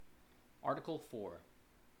Article 4.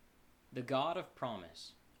 The God of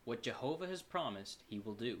Promise. What Jehovah has promised, he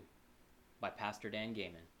will do. By Pastor Dan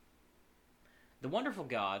Gayman. The wonderful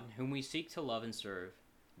God whom we seek to love and serve,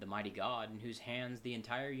 the mighty God in whose hands the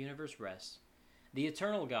entire universe rests, the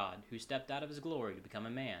eternal God who stepped out of his glory to become a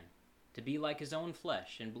man, to be like his own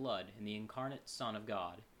flesh and blood in the incarnate Son of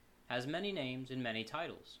God, has many names and many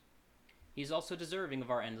titles. He is also deserving of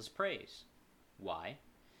our endless praise. Why?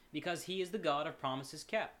 Because he is the God of promises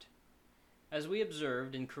kept. As we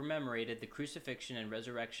observed and commemorated the crucifixion and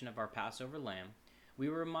resurrection of our Passover lamb, we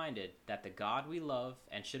were reminded that the God we love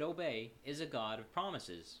and should obey is a God of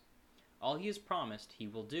promises. All he has promised, he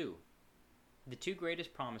will do. The two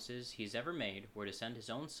greatest promises he has ever made were to send his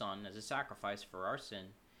own Son as a sacrifice for our sin,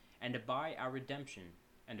 and to buy our redemption,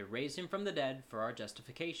 and to raise him from the dead for our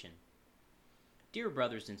justification. Dear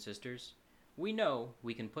brothers and sisters, we know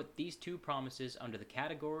we can put these two promises under the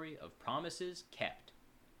category of promises kept.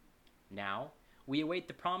 Now, we await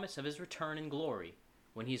the promise of his return in glory,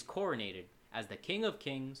 when he is coronated as the King of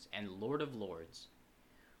Kings and Lord of Lords.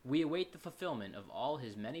 We await the fulfillment of all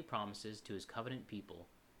his many promises to his covenant people.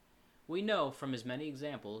 We know from his many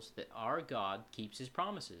examples that our God keeps his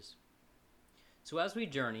promises. So as we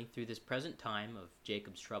journey through this present time of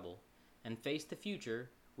Jacob's trouble, and face the future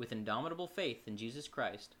with indomitable faith in Jesus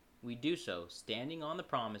Christ, we do so standing on the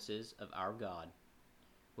promises of our God.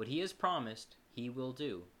 What he has promised, he will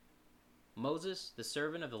do. Moses, the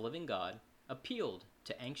servant of the living God, appealed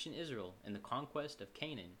to ancient Israel in the conquest of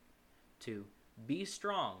Canaan to be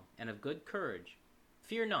strong and of good courage.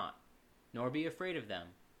 Fear not, nor be afraid of them.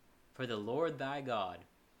 For the Lord thy God,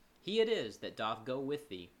 he it is that doth go with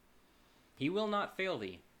thee. He will not fail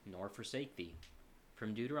thee, nor forsake thee.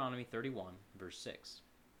 From Deuteronomy 31, verse 6.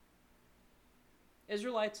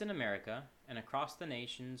 Israelites in America and across the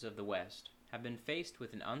nations of the West have been faced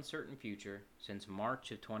with an uncertain future since March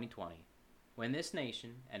of 2020, when this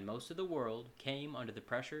nation and most of the world came under the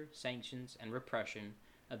pressure, sanctions, and repression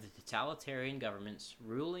of the totalitarian governments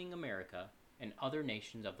ruling America and other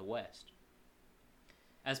nations of the West.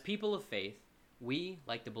 As people of faith, we,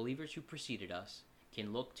 like the believers who preceded us,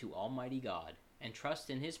 can look to Almighty God and trust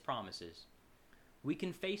in his promises. We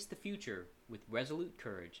can face the future with resolute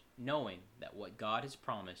courage, knowing that what God has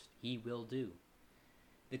promised, he will do.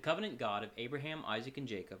 The covenant God of Abraham, Isaac, and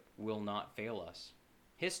Jacob will not fail us.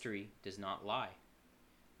 History does not lie.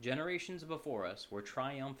 Generations before us were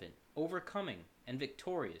triumphant, overcoming, and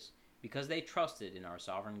victorious because they trusted in our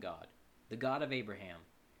sovereign God, the God of Abraham.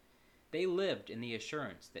 They lived in the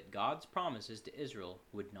assurance that God's promises to Israel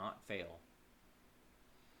would not fail.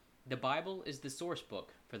 The Bible is the source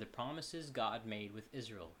book for the promises God made with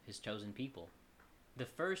Israel, his chosen people. The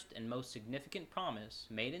first and most significant promise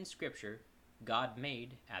made in Scripture, God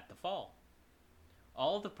made at the fall.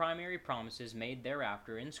 All of the primary promises made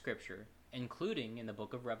thereafter in Scripture, including in the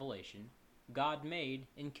book of Revelation, God made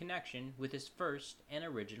in connection with his first and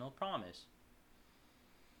original promise.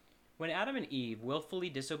 When Adam and Eve willfully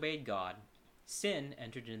disobeyed God, sin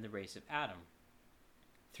entered into the race of Adam.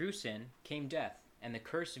 Through sin came death and the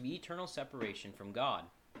curse of eternal separation from God.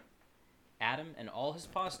 Adam and all his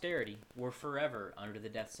posterity were forever under the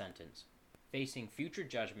death sentence, facing future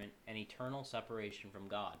judgment and eternal separation from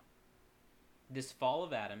God. This fall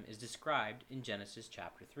of Adam is described in Genesis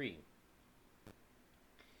chapter 3.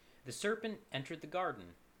 The serpent entered the garden,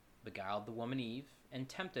 beguiled the woman Eve, and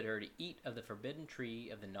tempted her to eat of the forbidden tree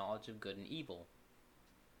of the knowledge of good and evil.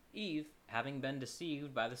 Eve, having been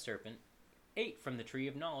deceived by the serpent, ate from the tree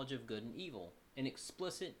of knowledge of good and evil, in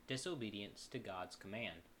explicit disobedience to God's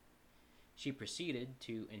command. She proceeded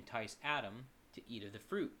to entice Adam to eat of the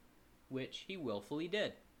fruit, which he willfully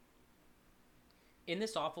did. In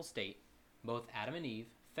this awful state, both Adam and Eve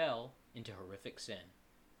fell into horrific sin,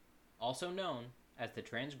 also known as the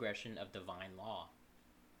transgression of divine law.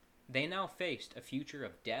 They now faced a future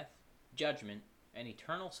of death, judgment, and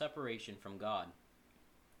eternal separation from God.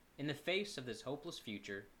 In the face of this hopeless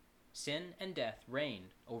future, sin and death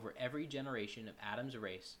reigned over every generation of Adam's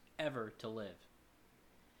race ever to live.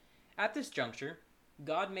 At this juncture,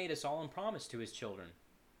 God made a solemn promise to his children.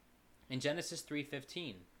 In Genesis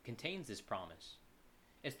 3:15 contains this promise.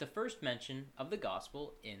 It's the first mention of the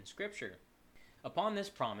gospel in Scripture. Upon this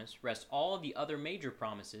promise rest all the other major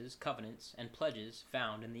promises, covenants, and pledges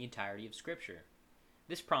found in the entirety of Scripture.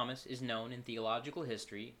 This promise is known in theological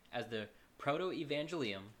history as the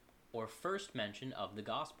proto-evangelium, or first mention of the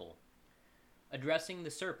gospel. Addressing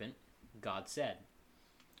the serpent, God said,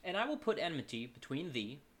 "And I will put enmity between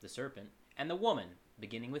thee," the serpent, "and the woman,"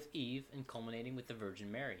 beginning with Eve and culminating with the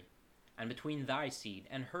Virgin Mary, "and between thy seed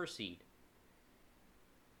and her seed."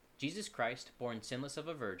 Jesus Christ, born sinless of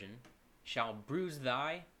a virgin, shall bruise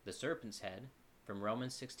thy, the serpent's head, from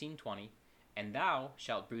Romans 16:20, and thou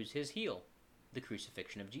shalt bruise his heel, the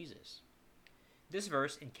crucifixion of Jesus. This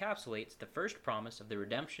verse encapsulates the first promise of the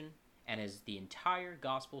redemption and is the entire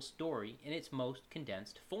gospel story in its most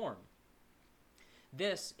condensed form.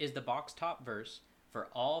 This is the box top verse for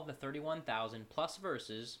all the 31,000 plus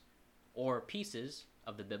verses or pieces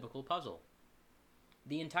of the biblical puzzle.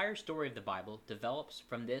 The entire story of the Bible develops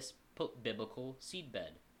from this biblical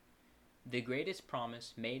seedbed, the greatest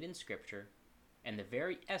promise made in Scripture and the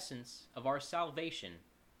very essence of our salvation.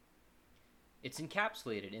 It's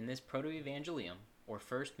encapsulated in this proto-evangelium, or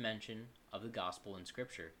first mention of the gospel in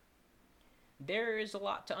Scripture. There is a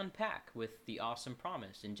lot to unpack with the awesome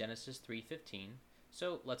promise in Genesis 3:15,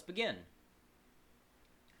 so let's begin.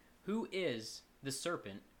 Who is the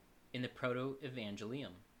serpent in the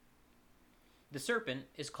proto-evangelium? The serpent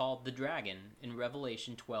is called the dragon in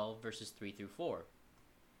Revelation 12 verses 3 through 4.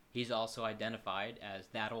 He's also identified as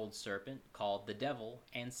that old serpent called the devil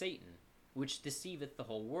and Satan, which deceiveth the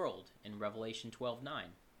whole world in Revelation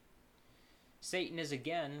 12:9. Satan is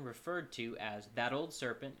again referred to as that old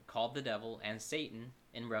serpent called the devil and Satan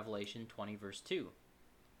in Revelation 20 verse 2.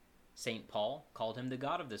 St. Paul called him the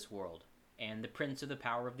god of this world and the prince of the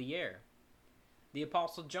power of the air. The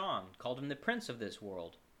Apostle John called him the prince of this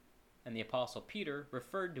world, and the Apostle Peter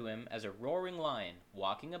referred to him as a roaring lion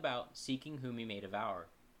walking about seeking whom he may devour.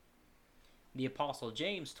 The Apostle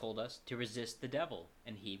James told us to resist the devil,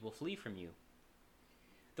 and he will flee from you.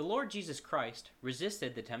 The Lord Jesus Christ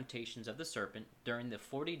resisted the temptations of the serpent during the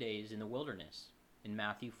 40 days in the wilderness, in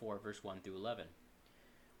Matthew 4 verse 1 through 11,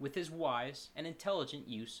 with his wise and intelligent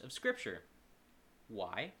use of Scripture.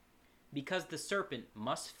 Why? Because the serpent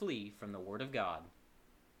must flee from the Word of God.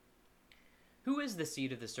 Who is the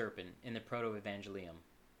seed of the serpent in the proto-evangelium?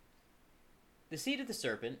 The seed of the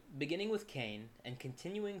serpent, beginning with Cain and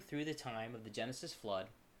continuing through the time of the Genesis flood,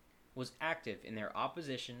 was active in their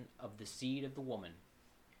opposition of the seed of the woman.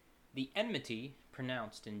 The enmity,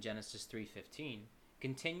 pronounced in Genesis 3:15,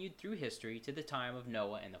 continued through history to the time of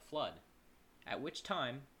Noah and the flood, at which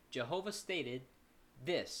time Jehovah stated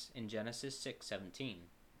this in Genesis 6:17.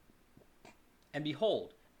 And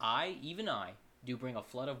behold, I, even I, do bring a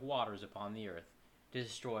flood of waters upon the earth, to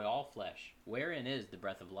destroy all flesh, wherein is the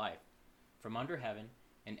breath of life, from under heaven,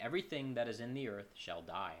 and everything that is in the earth shall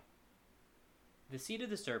die. The seed of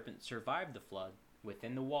the serpent survived the flood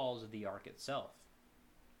within the walls of the ark itself.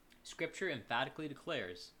 Scripture emphatically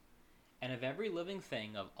declares, and of every living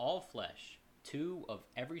thing of all flesh, 2 of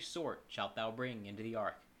every sort shalt thou bring into the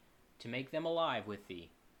ark, to make them alive with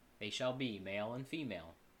thee. They shall be male and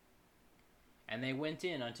female. And they went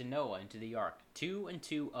in unto Noah into the ark, 2 and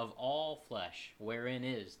 2 of all flesh, wherein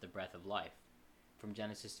is the breath of life. From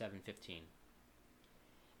Genesis 7:15.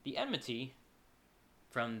 The enmity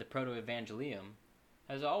from the proto-evangelium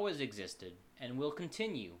has always existed and will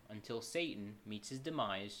continue until Satan meets his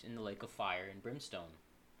demise in the lake of fire and brimstone.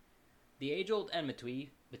 The age-old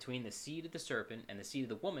enmity between the seed of the serpent and the seed of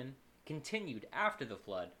the woman continued after the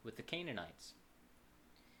flood with the Canaanites.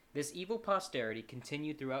 This evil posterity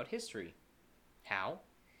continued throughout history. How?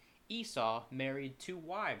 Esau married 2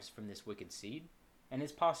 wives from this wicked seed, and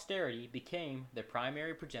his posterity became the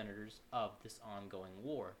primary progenitors of this ongoing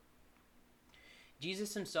war.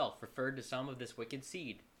 Jesus himself referred to some of this wicked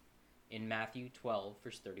seed in Matthew 12,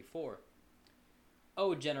 verse 34.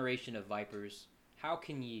 O generation of vipers, how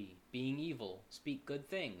can ye, being evil, speak good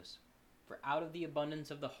things? For out of the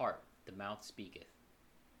abundance of the heart the mouth speaketh.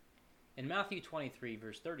 In Matthew 23,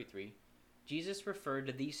 verse 33, Jesus referred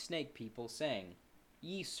to these snake people, saying,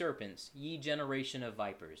 Ye serpents, ye generation of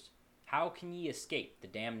vipers, how can ye escape the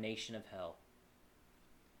damnation of hell?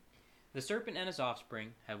 The serpent and his offspring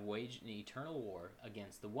have waged an eternal war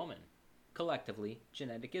against the woman, collectively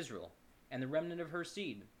genetic Israel, and the remnant of her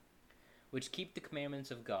seed, which keep the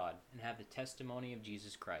commandments of God and have the testimony of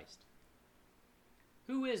Jesus Christ.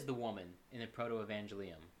 Who is the woman in the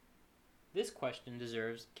proto-evangelium? This question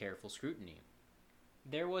deserves careful scrutiny.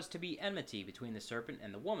 There was to be enmity between the serpent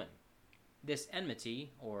and the woman. This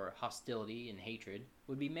enmity, or hostility and hatred,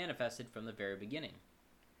 would be manifested from the very beginning.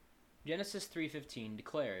 Genesis 3:15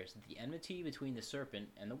 declares that the enmity between the serpent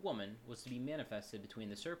and the woman was to be manifested between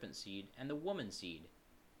the serpent seed and the woman seed.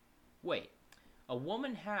 Wait, a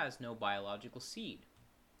woman has no biological seed.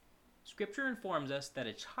 Scripture informs us that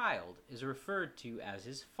a child is referred to as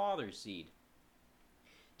his father's seed.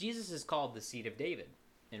 Jesus is called the seed of David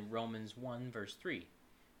in Romans 1 verse 3.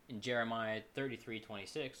 In Jeremiah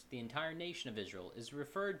 33:26, the entire nation of Israel is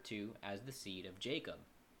referred to as the seed of Jacob.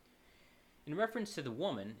 In reference to the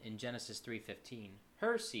woman in Genesis 3:15,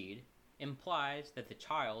 her seed implies that the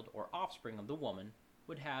child or offspring of the woman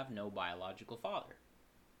would have no biological father.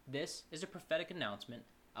 This is a prophetic announcement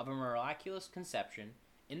of a miraculous conception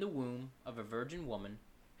in the womb of a virgin woman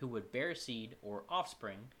who would bear seed or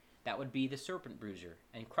offspring that would be the serpent bruiser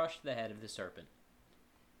and crush the head of the serpent.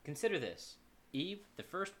 Consider this. Eve, the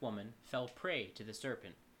first woman, fell prey to the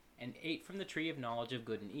serpent and ate from the tree of knowledge of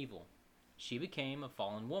good and evil. She became a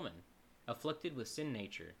fallen woman, afflicted with sin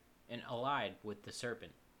nature, and allied with the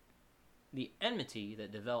serpent. The enmity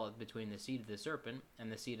that developed between the seed of the serpent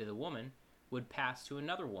and the seed of the woman would pass to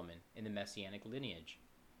another woman in the messianic lineage.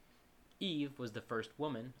 Eve was the first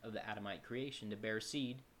woman of the Adamite creation to bear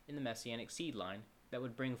seed in the messianic seed line that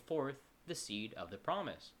would bring forth the seed of the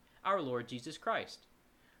promise, our Lord Jesus Christ,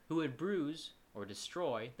 who would bruise or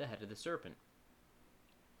destroy the head of the serpent.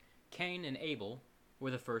 Cain and Abel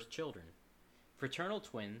were the first children, fraternal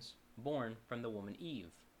twins born from the woman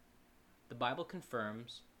Eve. The Bible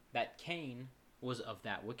confirms that Cain was of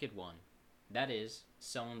that wicked one, that is,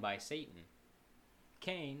 sown by Satan.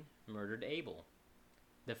 Cain murdered Abel,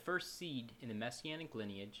 the first seed in the messianic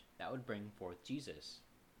lineage that would bring forth Jesus.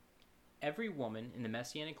 Every woman in the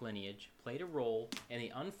messianic lineage played a role in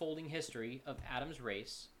the unfolding history of Adam's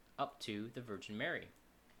race up to the Virgin Mary.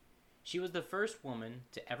 She was the first woman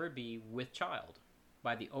to ever be with child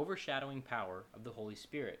by the overshadowing power of the Holy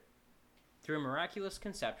Spirit, through a miraculous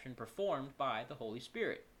conception performed by the Holy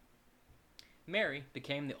Spirit. Mary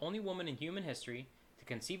became the only woman in human history to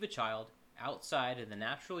conceive a child outside of the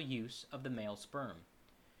natural use of the male sperm.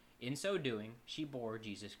 In so doing, she bore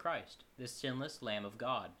Jesus Christ, the sinless Lamb of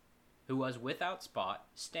God, who was without spot,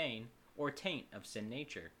 stain, or taint of sin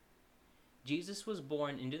nature. Jesus was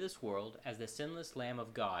born into this world as the sinless Lamb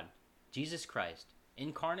of God, Jesus Christ,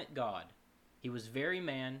 incarnate God. He was very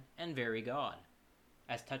man and very God.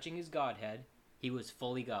 As touching his Godhead, he was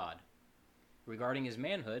fully God. Regarding his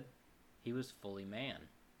manhood, he was fully man.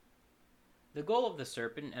 The goal of the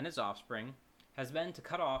serpent and his offspring has been to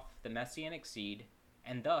cut off the messianic seed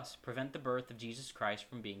and thus prevent the birth of Jesus Christ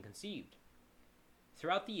from being conceived.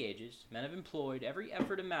 Throughout the ages, men have employed every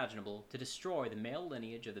effort imaginable to destroy the male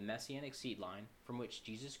lineage of the messianic seed line from which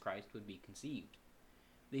Jesus Christ would be conceived.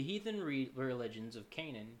 The heathen religions of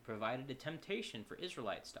Canaan provided a temptation for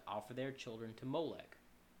Israelites to offer their children to Molech.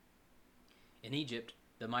 In Egypt,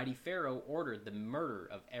 the mighty Pharaoh ordered the murder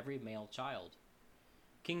of every male child.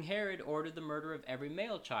 King Herod ordered the murder of every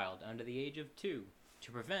male child under the age of 2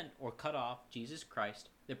 to prevent or cut off Jesus Christ,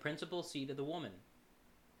 the principal seed of the woman.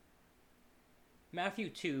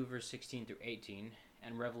 Matthew 2, verse 16 through 18,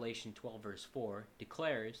 and Revelation 12, verse 4,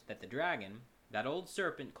 declares that the dragon, that old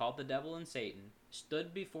serpent called the devil and Satan,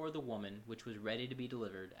 stood before the woman which was ready to be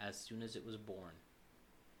delivered as soon as it was born.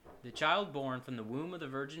 The child born from the womb of the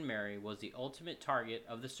Virgin Mary was the ultimate target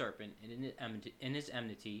of the serpent in his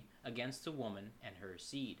enmity against the woman and her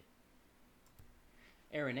seed.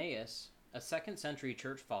 Irenaeus, a 2nd century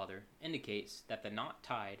church father, indicates that the knot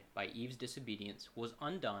tied by Eve's disobedience was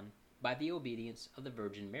undone by the obedience of the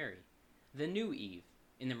Virgin Mary, the new Eve,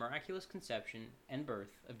 in the miraculous conception and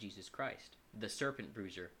birth of Jesus Christ, the serpent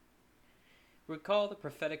bruiser. Recall the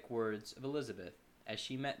prophetic words of Elizabeth as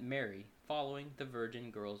she met Mary following the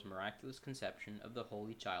virgin girl's miraculous conception of the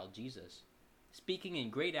holy child Jesus. Speaking in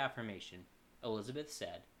great affirmation, Elizabeth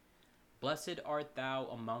said, "Blessed art thou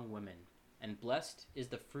among women, and blessed is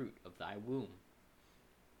the fruit of thy womb."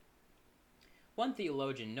 One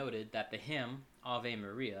theologian noted that the hymn, Ave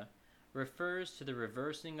Maria, refers to the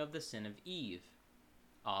reversing of the sin of Eve.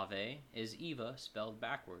 Ave is Eva spelled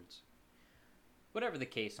backwards. Whatever the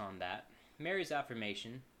case on that, Mary's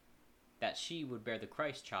affirmation that she would bear the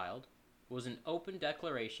Christ child was an open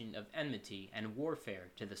declaration of enmity and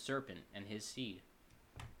warfare to the serpent and his seed.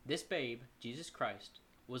 This babe, Jesus Christ,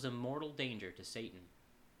 was a mortal danger to Satan.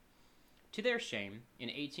 To their shame, in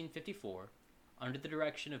 1854, under the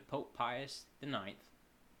direction of Pope Pius IX,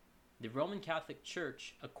 the Roman Catholic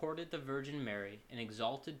Church accorded the Virgin Mary an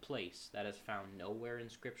exalted place that is found nowhere in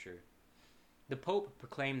Scripture. The Pope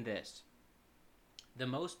proclaimed this: "The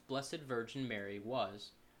most blessed Virgin Mary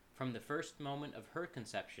was, from the first moment of her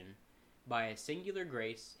conception, by a singular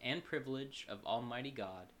grace and privilege of Almighty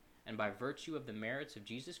God, and by virtue of the merits of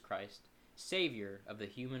Jesus Christ, Savior of the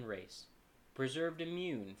human race, preserved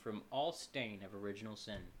immune from all stain of original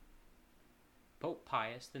sin." Pope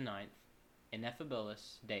Pius IX,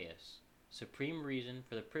 Ineffabilis Deus, supreme reason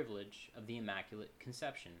for the privilege of the Immaculate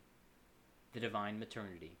Conception, the Divine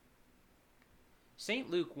Maternity. St.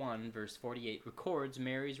 Luke 1, verse 48 records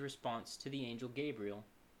Mary's response to the angel Gabriel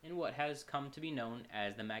in what has come to be known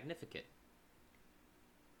as the Magnificat.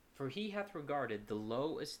 "For he hath regarded the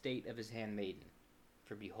low estate of his handmaiden.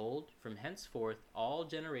 For behold, from henceforth all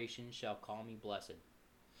generations shall call me blessed."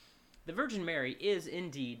 The Virgin Mary is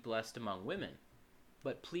indeed blessed among women.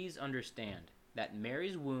 But please understand that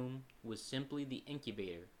Mary's womb was simply the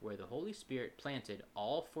incubator where the Holy Spirit planted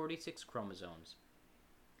all 46 chromosomes.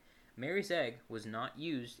 Mary's egg was not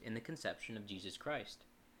used in the conception of Jesus Christ.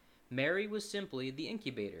 Mary was simply the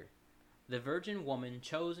incubator, the virgin woman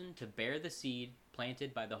chosen to bear the seed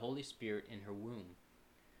planted by the Holy Spirit in her womb.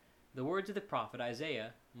 The words of the prophet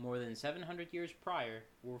Isaiah, more than 700 years prior,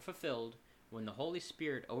 were fulfilled when the Holy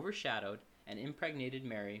Spirit overshadowed and impregnated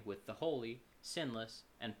Mary with the holy, sinless,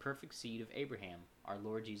 and perfect seed of Abraham, our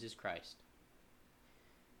Lord Jesus Christ.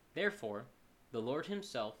 Therefore, the Lord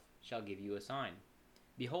himself shall give you a sign.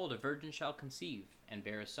 Behold, a virgin shall conceive, and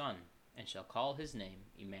bear a son, and shall call his name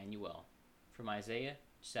Emmanuel. From Isaiah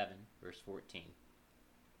 7, verse 14.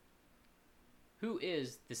 Who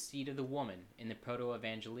is the seed of the woman in the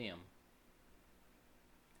Proto-Evangelium?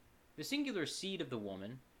 The singular seed of the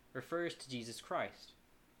woman refers to Jesus Christ.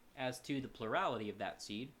 As to the plurality of that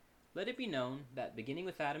seed, let it be known that beginning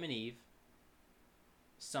with Adam and Eve,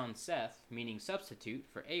 son Seth, meaning substitute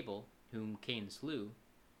for Abel, whom Cain slew,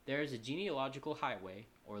 there is a genealogical highway,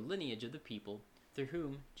 or lineage of the people, through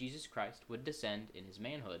whom Jesus Christ would descend in his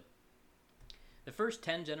manhood. The first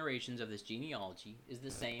 10 generations of this genealogy is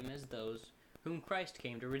the same as those whom Christ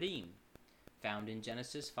came to redeem, found in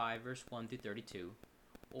Genesis 5 verse 1 through 32,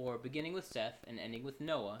 or beginning with Seth and ending with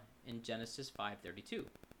Noah in Genesis 5:32.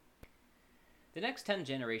 The next 10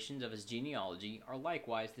 generations of his genealogy are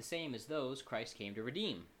likewise the same as those Christ came to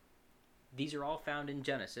redeem. These are all found in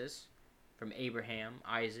Genesis, from Abraham,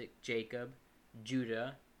 Isaac, Jacob,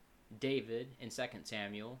 Judah, David in 2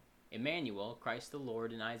 Samuel, Emmanuel, Christ the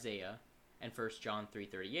Lord in Isaiah, and 1 John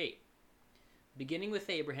 3:38. Beginning with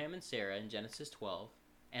Abraham and Sarah in Genesis 12,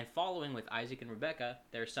 and following with Isaac and Rebekah,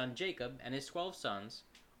 their son Jacob and his 12 sons,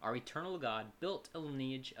 our eternal God built a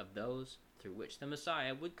lineage of those through which the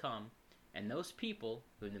Messiah would come, and those people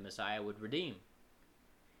whom the Messiah would redeem.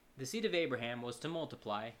 The seed of Abraham was to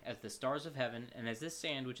multiply as the stars of heaven and as this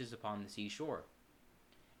sand which is upon the seashore.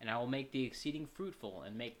 And I will make thee exceeding fruitful,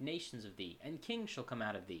 and make nations of thee, and kings shall come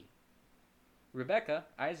out of thee. Rebekah,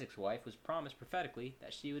 Isaac's wife, was promised prophetically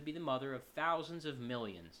that she would be the mother of thousands of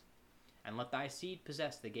millions, and let thy seed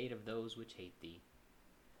possess the gate of those which hate thee.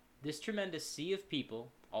 This tremendous sea of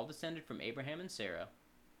people, all descended from Abraham and Sarah.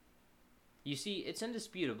 You see, it's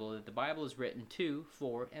indisputable that the Bible is written to,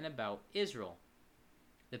 for, and about Israel.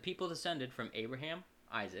 The people descended from Abraham,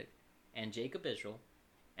 Isaac, and Jacob Israel,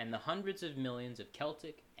 and the hundreds of millions of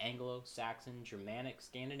Celtic, Anglo, Saxon, Germanic,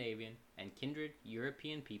 Scandinavian, and kindred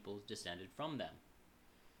European peoples descended from them.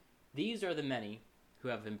 These are the many who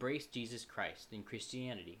have embraced Jesus Christ in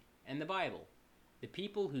Christianity and the Bible, the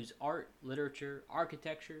people whose art, literature,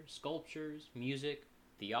 architecture, sculptures, music,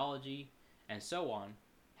 theology, and so on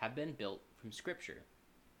have been built from Scripture.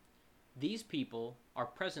 These people are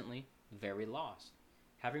presently very lost,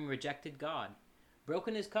 having rejected God,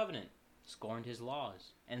 broken his covenant, scorned his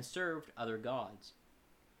laws, and served other gods.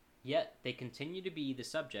 Yet they continue to be the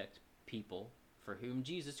subject people for whom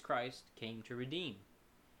Jesus Christ came to redeem.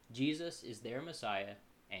 Jesus is their Messiah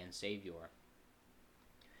and Savior.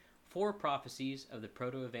 4 prophecies of the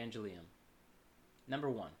Proto-Evangelium. Number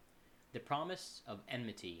 1. The promise of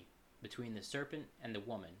enmity between the serpent and the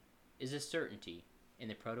woman is a certainty in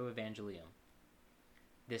the Proto-Evangelium.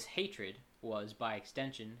 This hatred was, by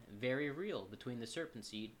extension, very real between the serpent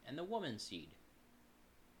seed and the woman's seed.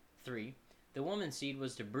 3. The woman's seed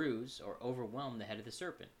was to bruise or overwhelm the head of the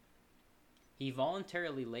serpent. He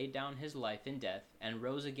voluntarily laid down his life in death and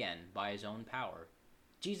rose again by his own power.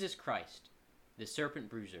 Jesus Christ, the serpent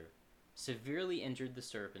bruiser, severely injured the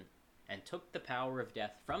serpent and took the power of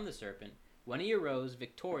death from the serpent when he arose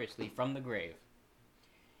victoriously from the grave.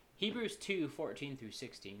 Hebrews 2:14 through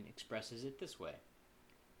 16 expresses it this way.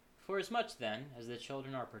 Forasmuch then as the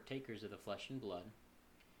children are partakers of the flesh and blood,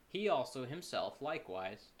 he also himself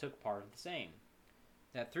likewise took part of the same,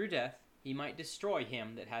 that through death he might destroy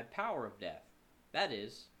him that had power of death, that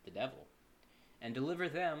is, the devil, and deliver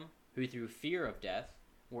them who through fear of death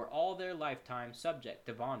were all their lifetime subject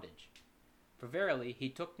to bondage. For verily he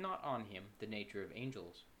took not on him the nature of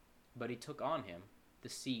angels, but he took on him the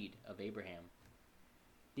seed of Abraham.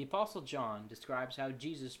 The Apostle John describes how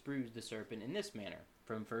Jesus bruised the serpent in this manner,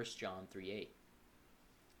 from 1 John 3:8.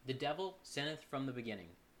 The devil sinneth from the beginning.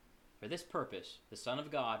 For this purpose the Son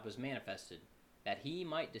of God was manifested, that he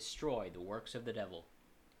might destroy the works of the devil.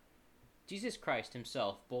 Jesus Christ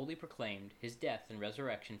himself boldly proclaimed his death and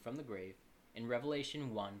resurrection from the grave in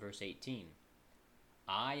Revelation 1 verse 18.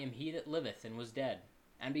 I am he that liveth and was dead,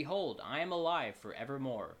 and behold, I am alive for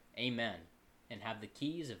evermore. Amen. And have the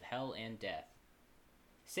keys of hell and death.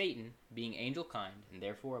 Satan, being angel kind and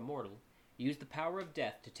therefore immortal, used the power of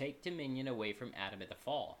death to take dominion away from Adam at the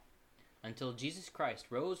fall. Until Jesus Christ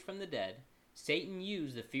rose from the dead, Satan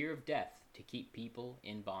used the fear of death to keep people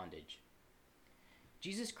in bondage.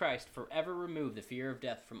 Jesus Christ forever removed the fear of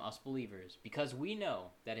death from us believers, because we know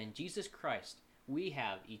that in Jesus Christ we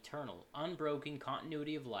have eternal, unbroken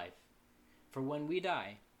continuity of life. For when we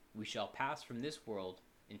die, we shall pass from this world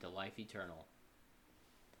into life eternal.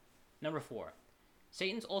 Number 4.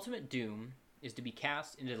 Satan's ultimate doom is to be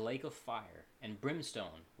cast into the lake of fire and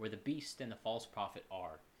brimstone, where the beast and the false prophet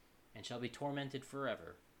are, and shall be tormented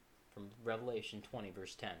forever. From Revelation 20,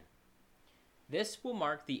 verse 10. This will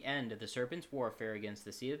mark the end of the serpent's warfare against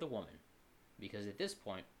the seed of the woman, because at this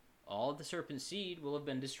point, all of the serpent's seed will have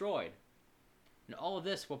been destroyed. And all of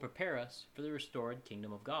this will prepare us for the restored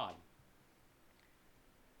kingdom of God.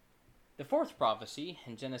 The fourth prophecy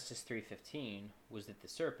in Genesis 3:15 was that the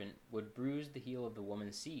serpent would bruise the heel of the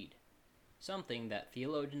woman's seed, something that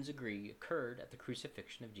theologians agree occurred at the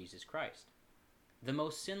crucifixion of Jesus Christ. The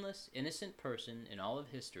most sinless, innocent person in all of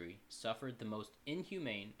history suffered the most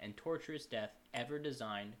inhumane and torturous death ever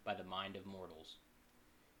designed by the mind of mortals.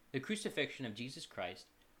 The crucifixion of Jesus Christ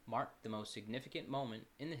marked the most significant moment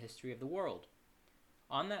in the history of the world.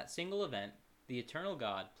 On that single event, the eternal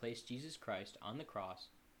God placed Jesus Christ on the cross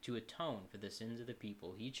to atone for the sins of the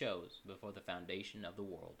people he chose before the foundation of the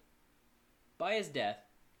world. By his death,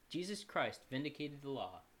 Jesus Christ vindicated the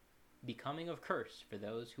law, becoming of curse for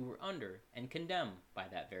those who were under and condemned by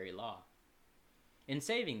that very law. In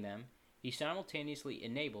saving them, he simultaneously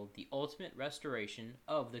enabled the ultimate restoration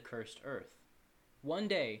of the cursed earth. One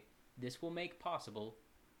day, this will make possible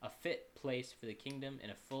a fit place for the kingdom in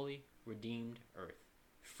a fully redeemed earth,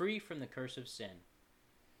 free from the curse of sin.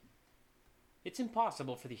 It's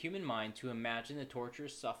impossible for the human mind to imagine the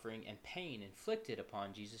torturous suffering and pain inflicted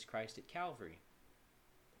upon Jesus Christ at Calvary.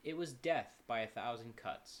 It was death by 1,000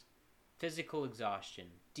 cuts, physical exhaustion,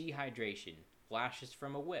 dehydration, lashes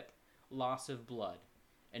from a whip, loss of blood,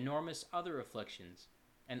 enormous other afflictions,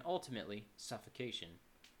 and ultimately suffocation.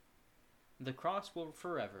 The cross will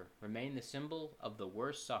forever remain the symbol of the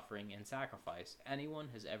worst suffering and sacrifice anyone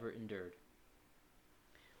has ever endured.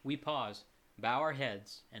 We pause, bow our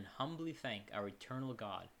heads, and humbly thank our eternal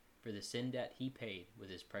God for the sin debt he paid with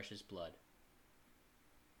his precious blood.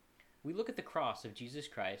 We look at the cross of Jesus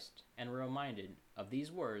Christ and are reminded of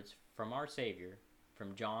these words from our Savior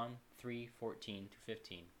from John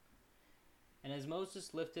 3:14-15. And as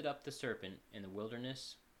Moses lifted up the serpent in the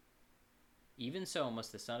wilderness, even so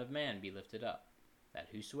must the Son of Man be lifted up, that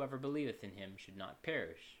whosoever believeth in him should not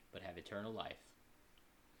perish, but have eternal life.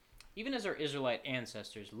 Even as our Israelite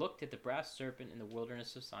ancestors looked at the brass serpent in the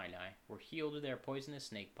wilderness of Sinai, were healed of their poisonous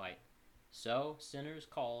snakebite, so sinners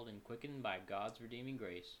called and quickened by God's redeeming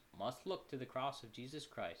grace must look to the cross of Jesus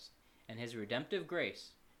Christ and his redemptive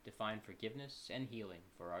grace to find forgiveness and healing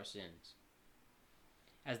for our sins.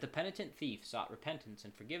 As the penitent thief sought repentance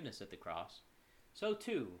and forgiveness at the cross, so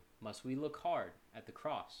too must we look hard at the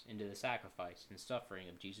cross into the sacrifice and suffering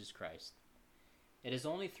of Jesus Christ. It is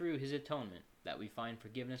only through his atonement that we find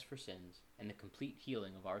forgiveness for sins and the complete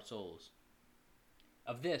healing of our souls.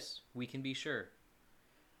 Of this we can be sure.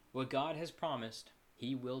 What God has promised,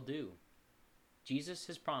 he will do. Jesus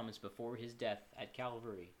has promised before his death at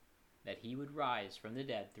Calvary that he would rise from the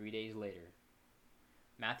dead 3 days later.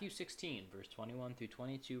 Matthew 16, verse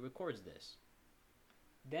 21-22 records this.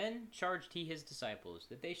 Then charged he his disciples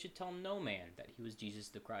that they should tell no man that he was Jesus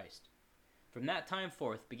the Christ. From that time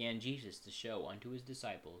forth began Jesus to show unto his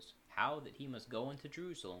disciples how that he must go unto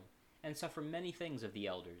Jerusalem, and suffer many things of the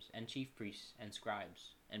elders and chief priests and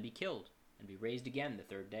scribes, and be killed, and be raised again the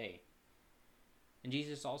third day. And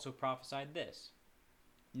Jesus also prophesied this,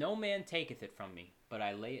 No man taketh it from me, but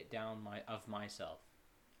I lay it down of myself.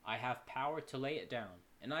 I have power to lay it down,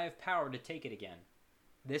 and I have power to take it again.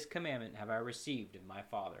 This commandment have I received of my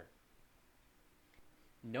Father.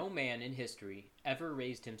 No man in history ever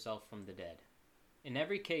raised himself from the dead. In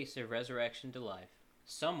every case of resurrection to life,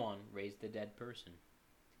 someone raised the dead person.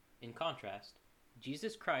 In contrast,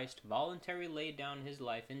 Jesus Christ voluntarily laid down his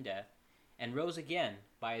life in death and rose again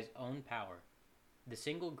by his own power, the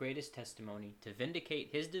single greatest testimony to vindicate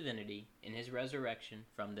his divinity in his resurrection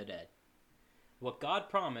from the dead. What God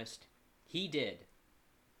promised, he did.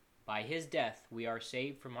 By his death we are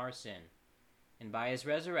saved from our sin, and by his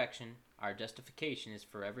resurrection our justification is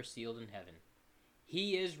forever sealed in heaven.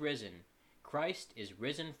 He is risen. Christ is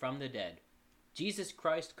risen from the dead. Jesus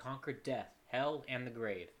Christ conquered death, hell, and the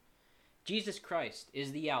grave. Jesus Christ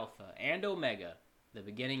is the Alpha and Omega, the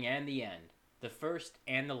beginning and the end, the first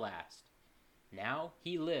and the last. Now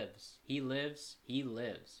he lives, he lives, he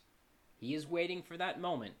lives. He is waiting for that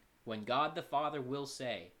moment when God the Father will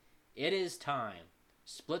say, It is time.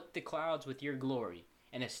 Split the clouds with your glory,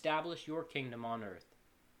 and establish your kingdom on earth.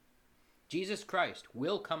 Jesus Christ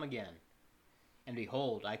will come again. And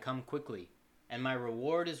behold, I come quickly, and my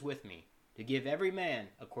reward is with me, to give every man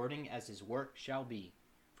according as his work shall be.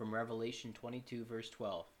 From Revelation 22, verse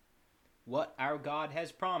 12. What our God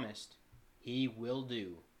has promised, he will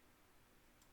do.